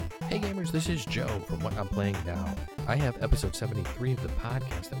gamers, this is Joe from What I'm Playing Now. I have episode 73 of the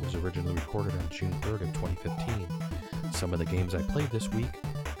podcast that was originally recorded on June 3rd of 2015. Some of the games I played this week: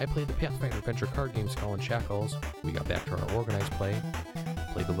 I played the Pathfinder adventure card game Skull and Shackles, we got back to our organized play,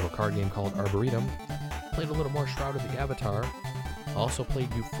 played the little card game called Arboretum, played a little more Shroud of the Avatar, also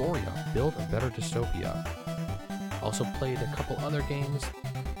played Euphoria, Build a Better Dystopia, also played a couple other games,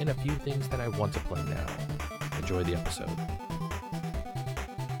 and a few things that I want to play now. Enjoy the episode.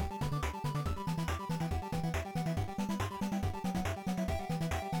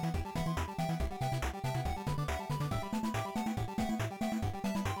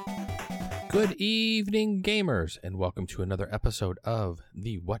 Good evening, gamers, and welcome to another episode of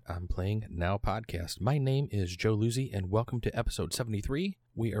the What I'm Playing Now podcast. My name is Joe Luzzi, and welcome to episode 73.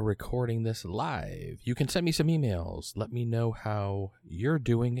 We are recording this live. You can send me some emails. Let me know how you're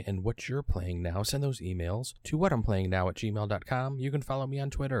doing and what you're playing now. Send those emails to whatimplayingnow@gmail.com. You can follow me on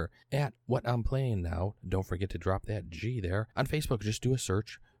Twitter at whatimplayingnow. Don't forget to drop that G there. On Facebook, just do a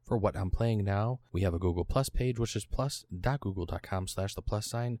search for What I'm Playing Now. We have a Google Plus page, which is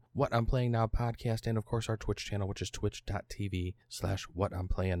plus.google.com/the+sign, What I'm Playing Now podcast, and of course our Twitch channel, which is twitch.tv/What I'm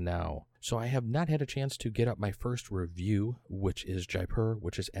Playing Now. So I have not had a chance to get up my first review, which is Jaipur,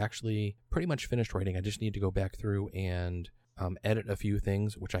 which is actually pretty much finished writing. I just need to go back through and edit a few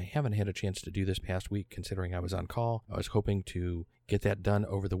things, which I haven't had a chance to do this past week, considering I was on call. I was hoping to get that done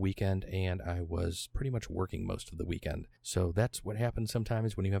over the weekend, and I was pretty much working most of the weekend. So that's what happens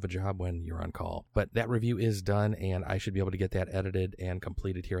sometimes when you have a job when you're on call. But that review is done, and I should be able to get that edited and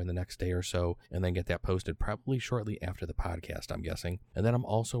completed here in the next day or so, and then get that posted probably shortly after the podcast, I'm guessing. And then I'm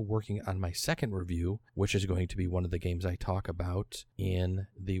also working on my second review, which is going to be one of the games I talk about in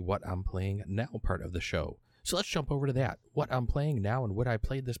the What I'm Playing Now part of the show. So let's jump over to that. What I'm playing now and what I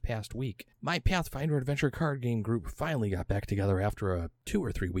played this past week. My Pathfinder adventure card game group finally got back together after a 2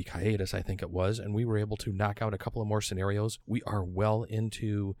 or 3 week hiatus, I think it was, and we were able to knock out a couple of more scenarios. We are well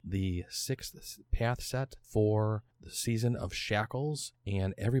into the 6th path set for the season of Shackles,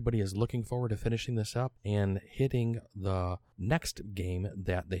 and everybody is looking forward to finishing this up and hitting the next game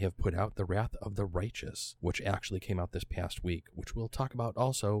that they have put out, The Wrath of the Righteous, which actually came out this past week, which we'll talk about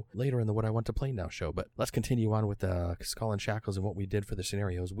also later in the What I Want to Play Now show. But let's continue on with the Skull and Shackles and what we did for the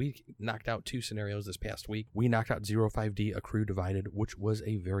scenarios. We knocked out 2 scenarios this past week. We knocked out 05D, A Crew Divided, which was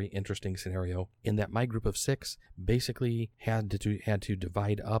a very interesting scenario in that my group of 6 basically had to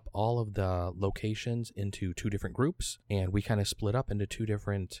divide up all of the locations into 2 different groups. And we kind of split up into two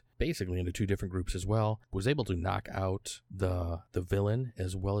different groups as well. Was able to knock out the villain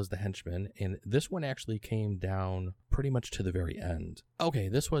as well as the henchman, and this one actually came down pretty much to the very end. Okay,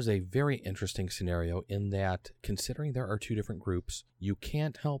 this was a very interesting scenario in that, considering there are 2 different groups, you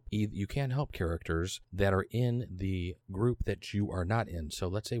can't help characters that are in the group that you are not in. So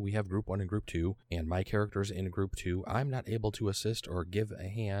let's say we have group 1 and group 2, and my character's in group 2. I'm not able to assist or give a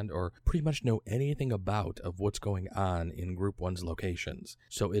hand or pretty much know anything of what's going on in group 1's locations.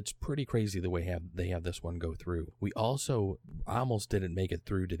 So it's pretty crazy the way they have this one go through. We also almost didn't make it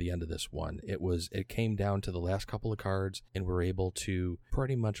through to the end of this one. It came down to the last couple of cards, and we're able to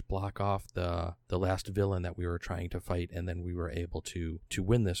pretty much block off the last villain that we were trying to fight, and then we were able to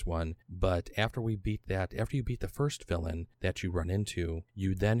win this one. But after you beat the first villain that you run into,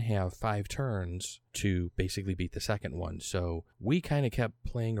 you then have 5 turns to basically beat the second one. So we kind of kept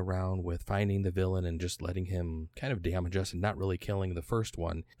playing around with finding the villain and just letting him kind of damage us and not really killing the first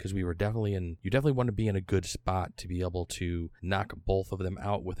one, because you definitely want to be in a good spot to be able to knock both of them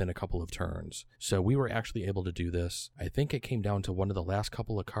out within a couple of turns. So we were actually able to do this. I think it came down to one of the last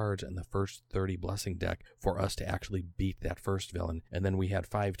couple of cards in the first 30 blessing deck for us to actually beat that first villain. And then we had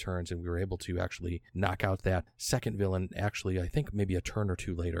 5 turns, and we were able to actually knock out that second villain, actually I think maybe a turn or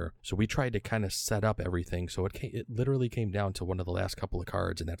 2 later. So we tried to kind of set up everything, so it literally came down to one of the last couple of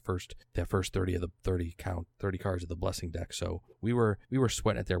cards in that first 30 of the 30 cards of the blessing deck. So we were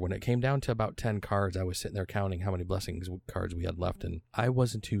sweating it there. When it came down to about 10 cards, I was sitting there counting how many blessings cards we had left, and I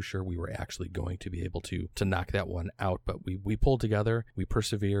wasn't too sure we were actually going to be able to knock that one out. But we pulled together, we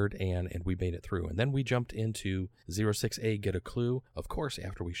persevered, and we made it through. And then we jumped into 06A, Get a Clue. Of course,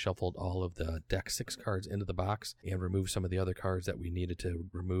 after we shuffled all of the deck 6 cards into the box and removed some of the other cards that we needed to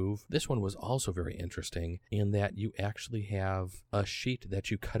remove. This one was also very interesting in that you actually have a sheet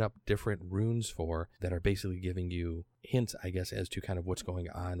that you cut up different runes for that are basically giving you hints, I guess, as to kind of what's going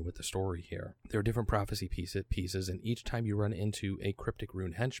on with the story here. There are different prophecy pieces, and each time you run into a cryptic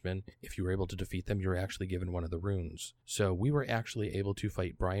rune henchman, if you were able to defeat them, you're actually given one of the runes. So we were actually able to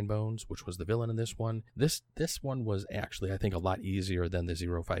fight Brian Bones, which was the villain in this one. This one was actually, I think, a lot easier than the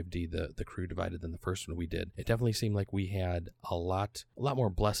 05D, the crew divided, than the first one we did. It definitely seemed like we had a lot more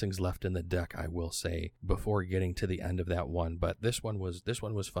blessings left in the deck, I will say, before getting to the end of that one. But this one was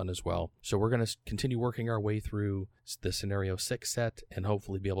fun as well. So we're going to continue working our way through the Scenario 6 set and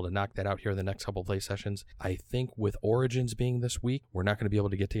hopefully be able to knock that out here in the next couple play sessions. I think with Origins being this week, we're not going to be able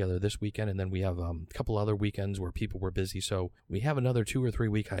to get together this weekend, and then we have a couple other weekends where people were busy, so we have another 2 or 3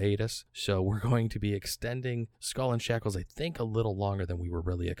 week hiatus. So we're going to be extending Skull and Shackles, I think, a little longer than we were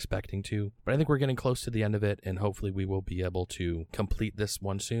really expecting to, but I think we're getting close to the end of it, and hopefully we will be able to complete this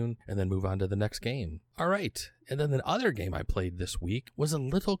one soon and then move on to the next game. All right. And then the other game I played this week was a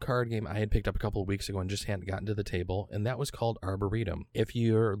little card game I had picked up a couple of weeks ago and just hadn't gotten to the table, and that was called Arboretum. If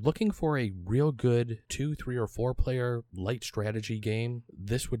you're looking for a real good 2, 3, or 4 player light strategy game,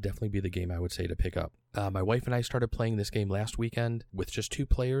 this would definitely be the game I would say to pick up. My wife and I started playing this game last weekend. With just 2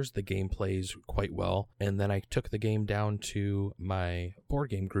 players, the game plays quite well. And then I took the game down to my board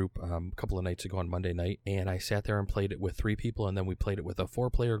game group a couple of nights ago on Monday night, and I sat there and played it with 3 people, and then we played it with a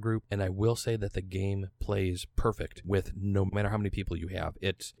 4-player group. And I will say that the game plays perfect with no matter how many people you have.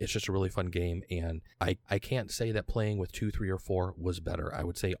 It's just a really fun game, and I can't say that playing with 2, 3, or 4 was better. I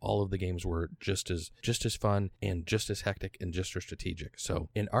would say all of the games were just as fun and just as hectic and just as strategic. So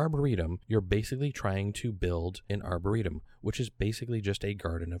in Arboretum, you're basically trying to build an arboretum, which is basically just a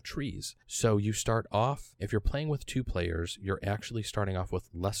garden of trees. So you start off, if you're playing with 2 players, you're actually starting off with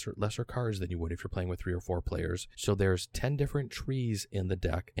lesser cards than you would if you're playing with 3 or 4 players. So there's 10 different trees in the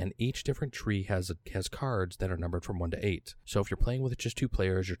deck, and each different tree has cards that are numbered from 1 to 8. So if you're playing with just 2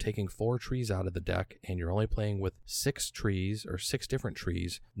 players, you're taking 4 trees out of the deck, and you're only playing with 6 trees, or 6 different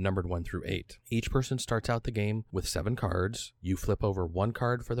trees, numbered 1 through 8. Each person starts out the game with 7 cards. You flip over 1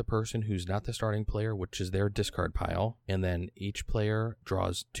 card for the person who's not the starting player, which is their discard pile, and then each player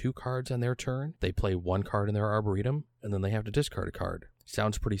draws 2 cards on their turn. They play 1 card in their arboretum, and then they have to discard a card.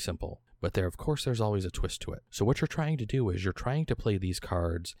 Sounds pretty simple. But of course, there's always a twist to it. So what you're trying to do is you're trying to play these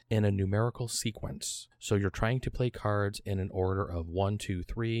cards in a numerical sequence. So you're trying to play cards in an order of 1, 2,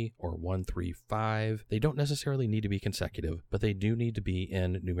 3, or 1, 3, 5. They don't necessarily need to be consecutive, but they do need to be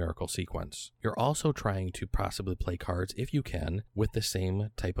in numerical sequence. You're also trying to possibly play cards, if you can, with the same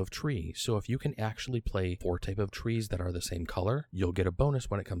type of tree. So if you can actually play 4 type of trees that are the same color, you'll get a bonus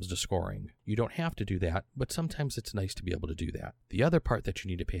when it comes to scoring. You don't have to do that, but sometimes it's nice to be able to do that. The other part that you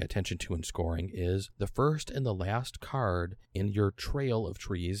need to pay attention to in scoring is the first and the last card in your trail of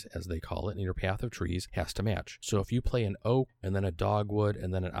trees, as they call it, in your path of trees, has to match. So if you play an oak and then a dogwood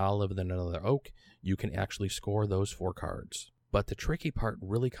and then an olive and then another oak, you can actually score those 4 cards. But the tricky part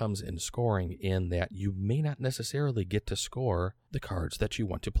really comes in scoring, in that you may not necessarily get to score the cards that you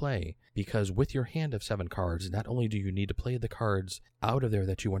want to play. Because with your hand of 7 cards, not only do you need to play the cards out of there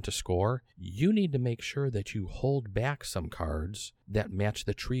that you want to score, you need to make sure that you hold back some cards that match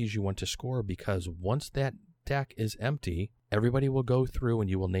the trees you want to score, because once that deck is empty, everybody will go through and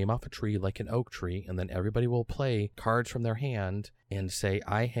you will name off a tree like an oak tree, and then everybody will play cards from their hand and say,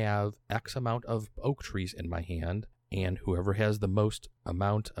 I have X amount of oak trees in my hand. And whoever has the most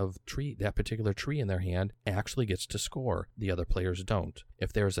amount of that particular tree in their hand actually gets to score. The other players don't.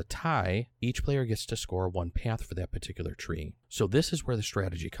 If there's a tie, each player gets to score 1 path for that particular tree. So this is where the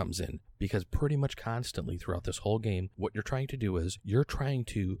strategy comes in, because pretty much constantly throughout this whole game, what you're trying to do is you're trying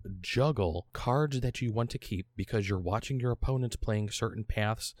to juggle cards that you want to keep, because you're watching your opponents playing certain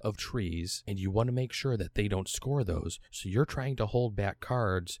paths of trees, and you want to make sure that they don't score those. So you're trying to hold back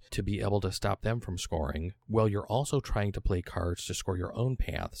cards to be able to stop them from scoring, while you're also trying to play cards to score your own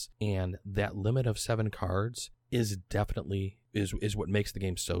paths. And that limit of 7 cards is definitely is what makes the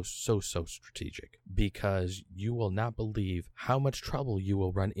game so strategic, because you will not believe how much trouble you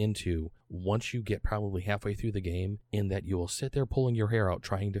will run into once you get probably halfway through the game, in that you will sit there pulling your hair out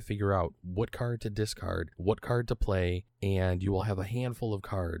trying to figure out what card to discard, what card to play, and you will have a handful of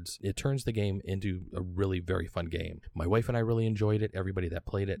cards. It turns the game into a really very fun game. My wife and I really enjoyed it. Everybody that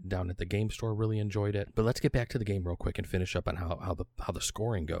played it down at the game store really enjoyed it. But let's get back to the game real quick and finish up on how the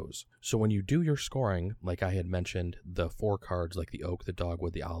scoring goes. So when you do your scoring, like I had mentioned, the 4 cards like the oak, the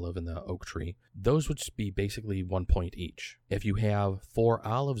dogwood, the olive, and the oak tree, those would be basically 1 point each. If you have 4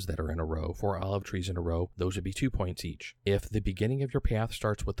 olives that are in a row, row, 4 olive trees in a row, those would be 2 points each. If the beginning of your path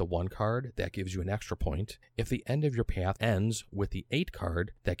starts with the 1 card, that gives you an extra point. If the end of your path ends with the 8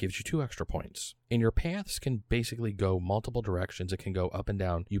 card, that gives you 2 extra points. And your paths can basically go multiple directions. It can go up and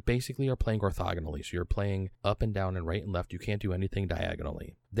down. You basically are playing orthogonally. So you're playing up and down and right and left. You can't do anything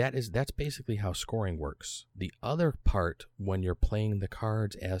diagonally. That's basically how scoring works. The other part, when you're playing the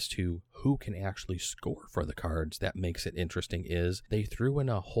cards as to who can actually score for the cards, that makes it interesting, is they threw in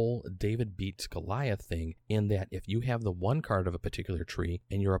a whole David beats Goliath thing, in that if you have the 1 card of a particular tree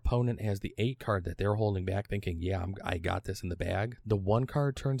and your opponent has the 8 card that they're holding back thinking, yeah, I got this in the bag, the 1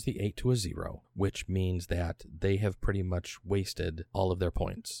 card turns the 8 to a 0, which means that they have pretty much wasted all of their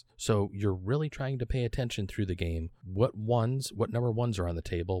points. So you're really trying to pay attention through the game. What number 1s are on the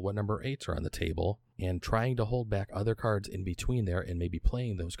table, what number 8s are on the table, and trying to hold back other cards in between there and maybe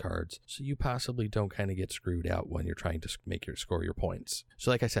playing those cards so you possibly don't kind of get screwed out when you're trying to score your points. So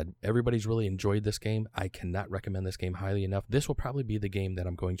like I said, everybody's really enjoyed this game. I cannot recommend this game highly enough. This will probably be the game that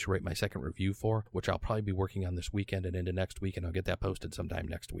I'm going to write my second review for, which I'll probably be working on this weekend and into next week, and I'll get that posted sometime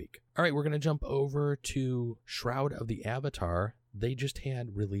next week. All right, we're going to jump over to Shroud of the Avatar. They just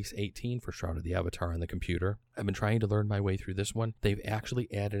had release 18 for Shroud of the Avatar on the computer. I've been trying to learn my way through this one. They've actually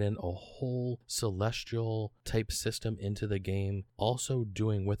added in a whole celestial type system into the game, also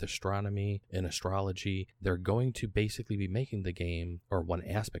doing with astronomy and astrology. They're going to basically be making the game, or one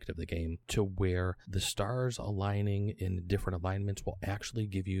aspect of the game, to where the stars aligning in different alignments will actually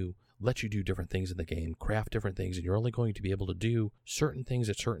let you do different things in the game, craft different things, and you're only going to be able to do certain things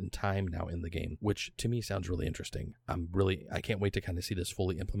at certain time now in the game, which to me sounds really interesting. I can't wait to kind of see this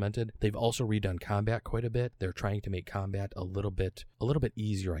fully implemented. They've also redone combat quite a bit. They're trying to make combat a little bit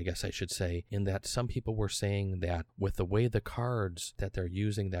easier, I guess I should say, in that some people were saying that with the way the cards that they're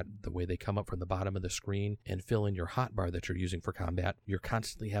using, that the way they come up from the bottom of the screen and fill in your hotbar that you're using for combat, you're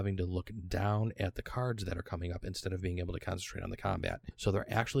constantly having to look down at the cards that are coming up instead of being able to concentrate on the combat. So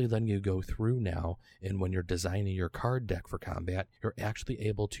they're actually letting you go through now, and when you're designing your card deck for combat, you're actually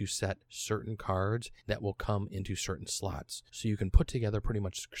able to set certain cards that will come into certain slots. So you can put together pretty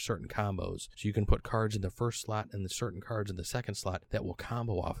much certain combos. So you can put cards in the first slot and the certain cards in the second slot that will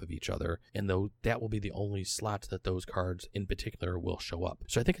combo off of each other, and that will be the only slots that those cards in particular will show up.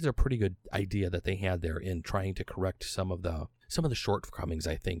 So I think it's a pretty good idea that they had there in trying to correct some of the shortcomings,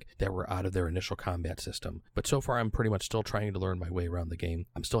 I think, that were out of their initial combat system. But so far, I'm pretty much still trying to learn my way around the game.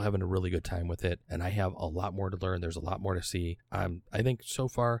 I'm still having a really good time with it, and I have a lot more to learn. There's a lot more to see. I think so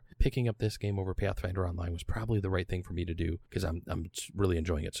far, picking up this game over Pathfinder Online was probably the right thing for me to do, because I'm really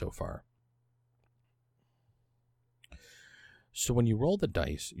enjoying it so far. So when you roll the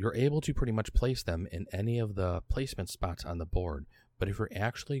dice, you're able to pretty much place them in any of the placement spots on the board. But if you're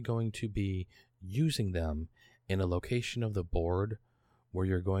actually going to be using them in a location of the board where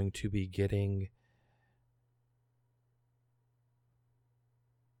you're going to be getting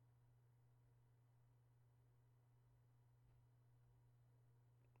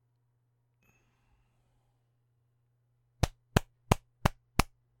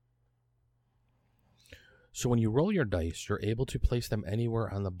So when you roll your dice, you're able to place them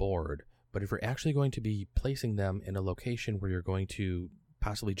anywhere on the board, but if you're actually going to be placing them in a location where you're going to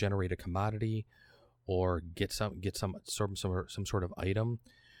possibly generate a commodity or get some sort of item,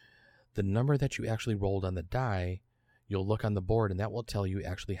 the number that you actually rolled on the die, you'll look on the board and that will tell you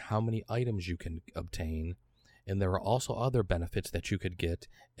actually how many items you can obtain. And there are also other benefits that you could get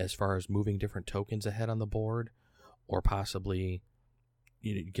as far as moving different tokens ahead on the board, or possibly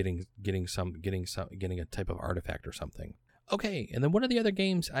getting a type of artifact or something. Okay, and then one of the other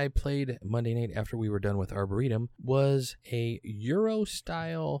games I played Monday night after we were done with Arboretum was a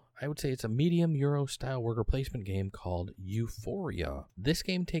Euro-style, I would say it's a medium Euro-style worker placement game called Euphoria. This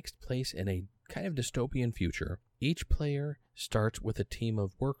game takes place in a kind of dystopian future. Each player starts with a team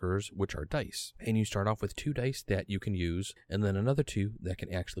of workers, which are dice. And you start off with 2 dice that you can use, and then another 2 that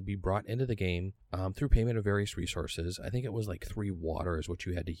can actually be brought into the game through payment of various resources. I think it was like 3 water is what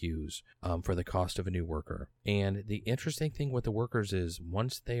you had to use for the cost of a new worker. And the interesting thing with the workers is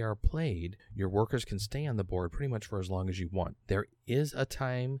once they are played, your workers can stay on the board pretty much for as long as you want. There is a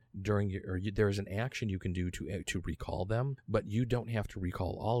time there is an action you can do to recall them, but you don't have to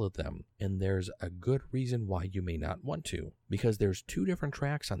recall all of them. And there's a good reason why you may not want to. because there's 2 different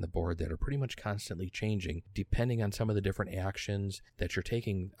tracks on the board that are pretty much constantly changing depending on some of the different actions that you're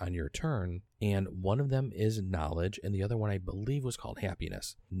taking on your turn. And one of them is knowledge, and the other one I believe was called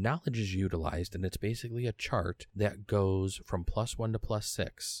happiness. Knowledge is utilized, and it's basically a chart that goes from +1 to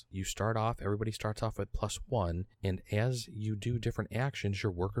 +6. You start off, everybody starts off at +1, and as you do different actions,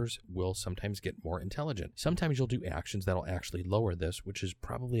 your workers will sometimes get more intelligent. Sometimes you'll do actions that'll actually lower this, which is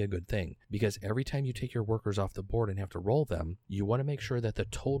probably a good thing, because every time you take your workers off the board and have to roll them, you want to make sure that the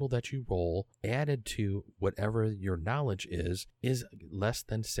total that you roll added to whatever your knowledge is less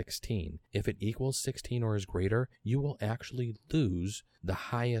than 16. If it equals 16 or is greater, you will actually lose the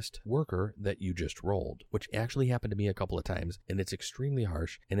highest worker that you just rolled, which actually happened to me a couple of times, and it's extremely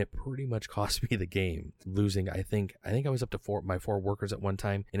harsh, and it pretty much cost me the game. Losing, I think I was up to my 4 workers at one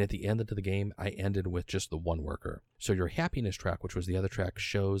time, and at the end of the game, I ended with just the 1 worker. So your happiness track, which was the other track,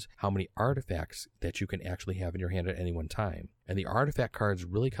 shows how many artifacts that you can actually have in your hand at any one time. And the artifact cards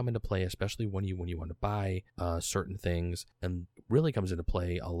really come into play, especially when you want to buy certain things, and really comes into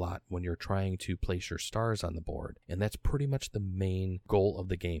play a lot when you're trying to place your stars on the board. And that's pretty much the main goal of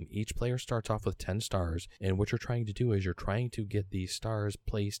the game. Each player starts off with 10 stars, and what you're trying to do is you're trying to get these stars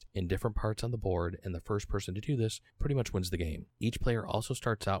placed in different parts on the board, and the first person to do this pretty much wins the game. Each player also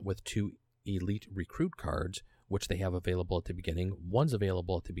starts out with 2 elite recruit cards, which they have available at the beginning. One's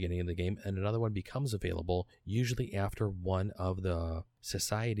available at the beginning of the game, and another one becomes available usually after one of the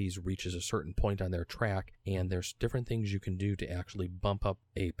societies reaches a certain point on their track, and there's different things you can do to actually bump up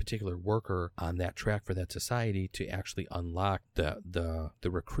a particular worker on that track for that society to actually unlock the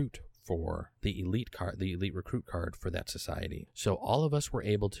recruit for the elite recruit card for that society. So all of us were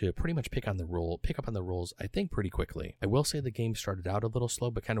able to pretty much pick up on the rules, I think, pretty quickly. I will say the game started out a little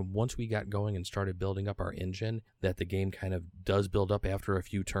slow, but kind of once we got going and started building up our engine, that the game kind of does build up after a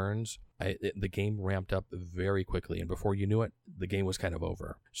few turns. The game ramped up very quickly, and before you knew it, the game was kind of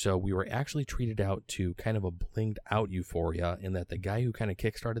over. So we were actually treated out to kind of a blinged out Euphoria, in that the guy who kind of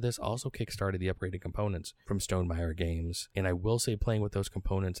kickstarted this also kickstarted the upgraded components from Stonemaier Games. And I will say playing with those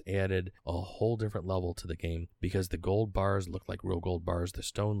components added a whole different level to the game, because the gold bars look like real gold bars, the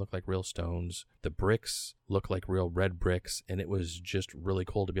stone looked like real stones, the bricks look like real red bricks, and it was just really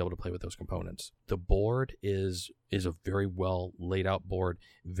cool to be able to play with those components. The board is a very well laid out board,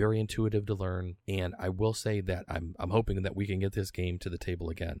 very intuitive to learn, and I will say that I'm hoping that we can get this game to the table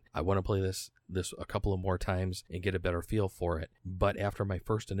again. I want to play this a couple of more times and get a better feel for it. But after my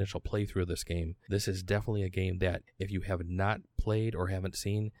first initial playthrough of this game, this is definitely a game that if you have not played or haven't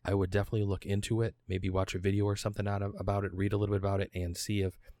seen, I would definitely look into it, maybe watch a video or something about it, read a little bit about it, and see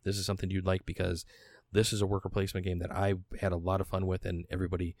if this is something you'd like, because this is a worker placement game that I had a lot of fun with and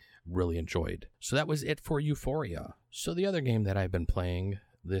everybody really enjoyed. So that was it for Euphoria. So the other game that I've been playing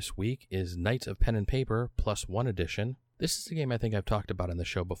this week is Knights of Pen and Paper +1 edition. This is a game I think I've talked about on the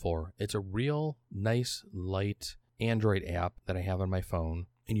show before. It's a real nice, light Android app that I have on my phone.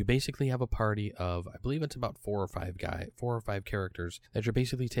 And you basically have a party of, I believe it's about 4 or 5 characters that you're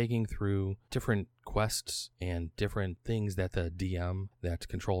basically taking through different quests and different things that the DM that's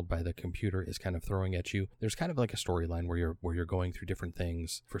controlled by the computer is kind of throwing at you. There's kind of like a storyline where you're going through different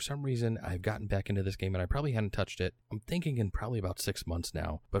things. For some reason, I've gotten back into this game and I probably hadn't touched it. I'm thinking in probably about 6 months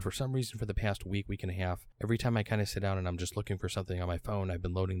now. But for some reason, for the past week and a half, every time I kind of sit down and I'm just looking for something on my phone, I've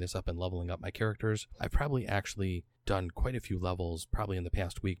been loading this up and leveling up my characters. I've probably actually done quite a few levels probably in the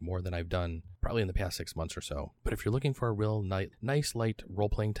past week, more than I've done probably in the past 6 months or so. But if you're looking for a real nice light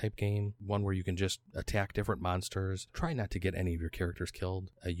role-playing type game, one where you can just attack different monsters, try not to get any of your characters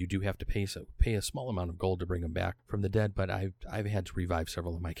killed. You do have to pay a small amount of gold to bring them back from the dead, but I've had to revive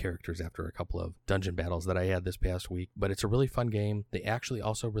several of my characters after a couple of dungeon battles that I had this past week. But it's a really fun game. They actually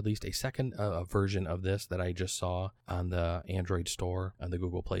also released a second version of this that I just saw on the Android store, on the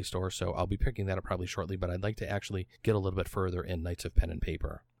Google Play Store, so I'll be picking that up probably shortly, but I'd like to actually get a little bit further in Knights of Pen and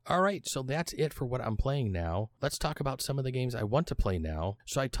Paper. Alright, so that's it for what I'm playing now. Let's talk about some of the games I want to play now.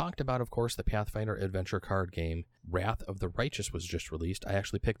 So I talked about, of course, the Pathfinder adventure card game. Wrath of the Righteous was just released. I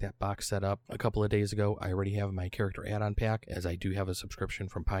actually picked that box set up a couple of days ago. I already have my character add-on pack, as I do have a subscription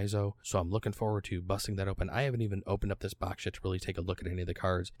from Paizo, so I'm looking forward to busting that open. I haven't even opened up this box yet to really take a look at any of the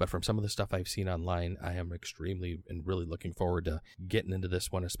cards, but from some of the stuff I've seen online, I am extremely and really looking forward to getting into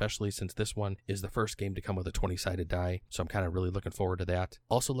this one, especially since this one is the first game to come with a 20-sided die, so I'm kind of really looking forward to that.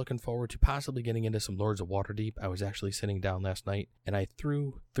 Also looking forward to possibly getting into some Lords of Waterdeep. I was actually sitting down last night, and I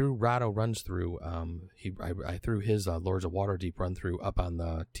threw Rado Runs Through. I threw his Lords of Waterdeep run through up on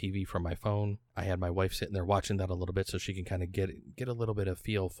the TV from my phone. I had my wife sitting there watching that a little bit so she can kind of get a little bit of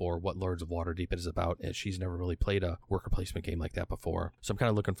feel for what Lords of Waterdeep is about, as she's never really played a worker placement game like that before. So I'm kind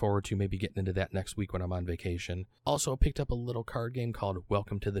of looking forward to maybe getting into that next week when I'm on vacation. Also, I picked up a little card game called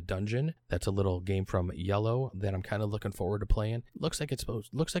Welcome to the Dungeon. That's a little game from Yellow that I'm kind of looking forward to playing. Looks like it's going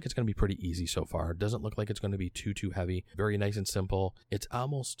to be pretty easy so far. It doesn't look like it's going to be too heavy. Very nice and simple.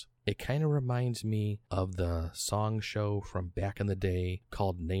 It kind of reminds me of the song show from back in the day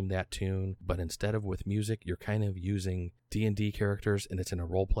called Name That Tune, but instead of with music, you're kind of using D&D characters, and it's in a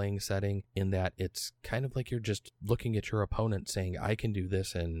role-playing setting, in that it's kind of like you're just looking at your opponent saying, I can do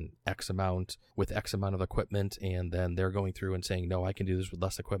this in X amount with X amount of equipment, and then they're going through and saying, no, I can do this with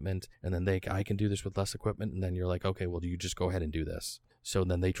less equipment, and then I can do this with less equipment, and then you're like, okay, well, you just go ahead and do this. So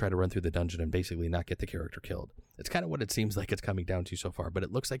then they try to run through the dungeon and basically not get the character killed. It's kind of what it seems like it's coming down to so far, but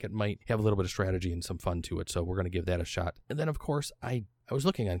it looks like it might have a little bit of strategy and some fun to it, so we're going to give that a shot. And then, of course, I was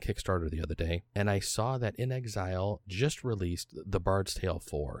looking on Kickstarter the other day, and I saw that inXile just released The Bard's Tale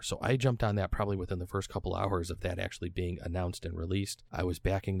 4. So I jumped on that probably within the first couple hours of that actually being announced and released. I was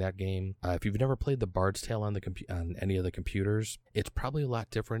backing that game. If you've never played The Bard's Tale on any of the computers, it's probably a lot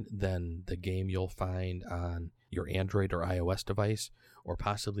different than the game you'll find on your Android or iOS device, or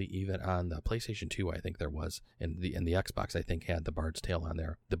possibly even on the PlayStation 2, I think there was, and the Xbox, I think, had The Bard's Tale on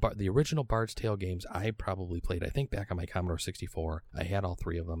there. The original Bard's Tale games I probably played, I think, back on my Commodore 64. I had all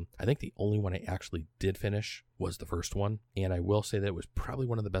three of them. I think the only one I actually did finish was the first one, and I will say that it was probably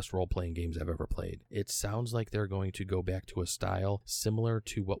one of the best role-playing games I've ever played. It sounds like they're going to go back to a style similar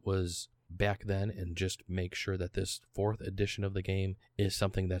to what was back then, and just make sure that this 4th edition of the game is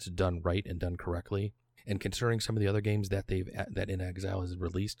something that's done right and done correctly. And considering some of the other games that inXile has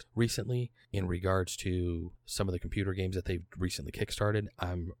released recently, in regards to some of the computer games that they've recently kickstarted,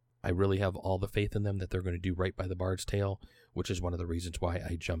 I really have all the faith in them that they're going to do right by The Bard's Tale, which is one of the reasons why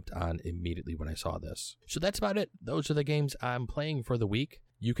I jumped on immediately when I saw this. So that's about it. Those are the games I'm playing for the week.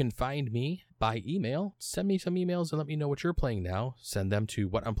 You can find me by email. Send me some emails and let me know what you're playing now. Send them to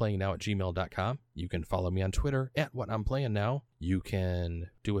whatimplayingnow@gmail.com. You can follow me on Twitter @whatimplayingnow. You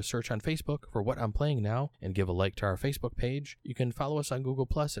can do a search on Facebook for What I'm Playing Now and give a like to our Facebook page. You can follow us on Google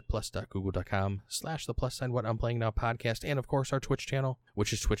Plus at plus.google.com/the+sign What I'm Playing Now podcast, and of course our Twitch channel,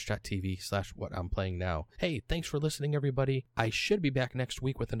 which is twitch.tv/whatimplayingnow. Hey, thanks for listening, everybody. I should be back next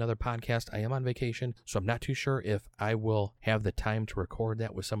week with another podcast. I am on vacation, so I'm not too sure if I will have the time to record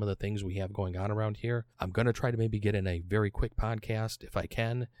that with some of the things we have going on around here. I'm going to try to maybe get in a very quick podcast if I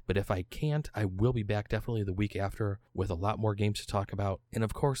can, but if I can't, I will be back definitely the week after with a lot more games to talk about, and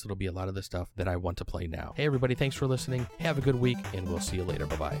of course it'll be a lot of the stuff that I want to play now. Hey everybody, thanks for listening. Have a good week, and we'll see you later.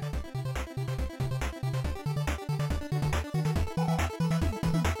 Bye-bye.